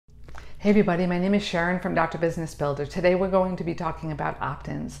Hey everybody, my name is Sharon from Dr. Business Builder. Today we're going to be talking about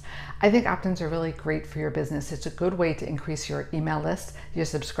opt-ins. I think opt-ins are really great for your business. It's a good way to increase your email list, your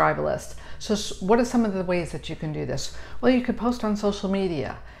subscriber list. So what are some of the ways that you can do this? Well, you could post on social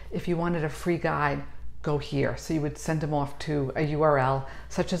media. If you wanted a free guide, go here. So you would send them off to a URL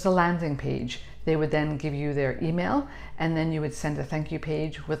such as a landing page. They would then give you their email, and then you would send a thank you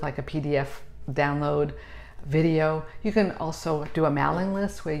page with like a PDF download video. You can also do a mailing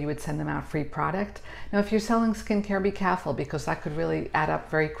list where you would send them out free product. Now, if you're selling skincare, be careful because that could really add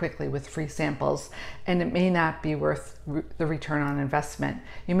up very quickly with free samples, and it may not be worth the return on investment.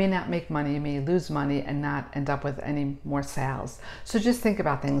 You may not make money, you may lose money and not end up with any more sales. So just think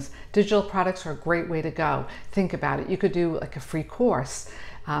about things. Digital products are a great way to go. Think about it. You could do like a free course.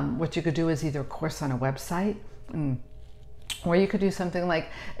 What you could do is either a course on a website, or you could do something like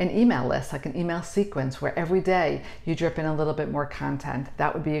an email list, like an email sequence where every day you drip in a little bit more content.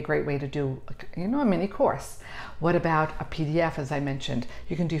 That would be a great way to do, a mini course. What about a PDF, as I mentioned?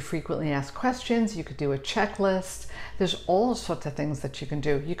 You can do frequently asked questions. You could do a checklist. There's all sorts of things that you can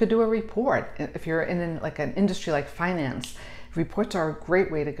do. You could do a report. If you're in like an industry like finance, reports are a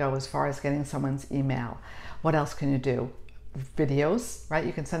great way to go as far as getting someone's email. What else can you do? Videos, right?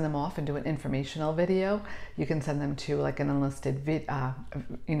 You can send them off and do an informational video. You can send them to like an unlisted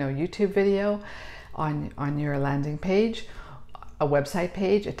YouTube video on your landing page, a website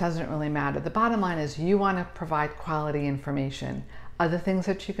page. It doesn't really matter. The bottom line is you want to provide quality information. Other things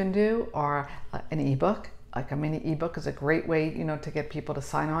that you can do are an ebook. Like a mini ebook is a great way, to get people to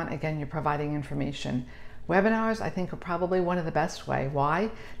sign on. Again, you're providing information. Webinars, I think, are probably one of the best way.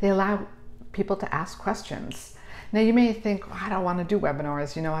 Why? They allow people to ask questions. Now you may think, I don't want to do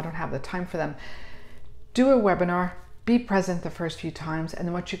webinars, I don't have the time for them. Do a webinar, be present the first few times, and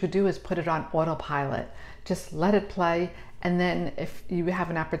then what you could do is put it on autopilot. Just let it play, and then if you have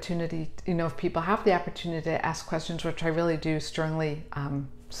an opportunity, if people have the opportunity to ask questions, which I really do strongly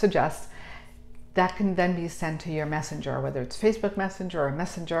suggest, that can then be sent to your messenger, whether it's Facebook Messenger or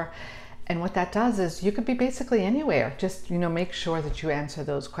Messenger. And what that does is you could be basically anywhere. Just, make sure that you answer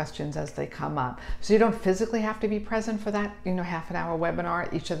those questions as they come up. So you don't physically have to be present for that, half an hour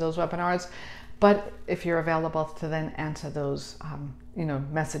webinar, each of those webinars. But if you're available to then answer those,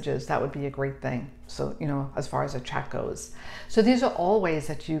 messages, that would be a great thing. So, as far as a chat goes. So these are all ways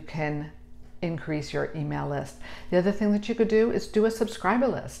that you can increase your email list. The other thing that you could do is do a subscriber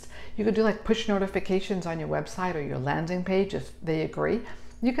list. You could do like push notifications on your website or your landing page if they agree.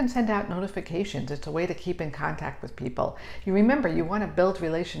 You can send out notifications. It's a way to keep in contact with people. You remember, you want to build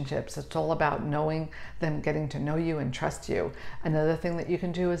relationships. It's all about knowing them, getting to know you and trust you. Another thing that you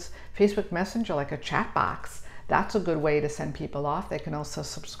can do is Facebook Messenger, like a chat box. That's a good way to send people off. They can also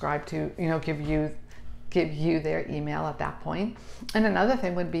subscribe to, give you their email at that point. And another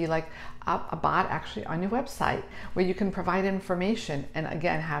thing would be like a bot actually on your website where you can provide information and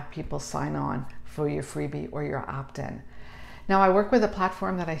again have people sign on for your freebie or your opt-in. Now, I work with a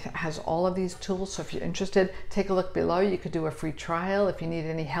platform that has all of these tools, so if you're interested, take a look below. You could do a free trial. If you need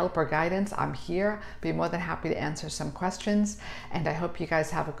any help or guidance, I'm here. Be more than happy to answer some questions, and I hope you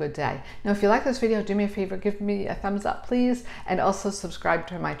guys have a good day. Now, if you like this video, do me a favor, give me a thumbs up, please, and also subscribe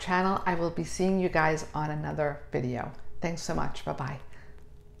to my channel. I will be seeing you guys on another video. Thanks so much. Bye-bye.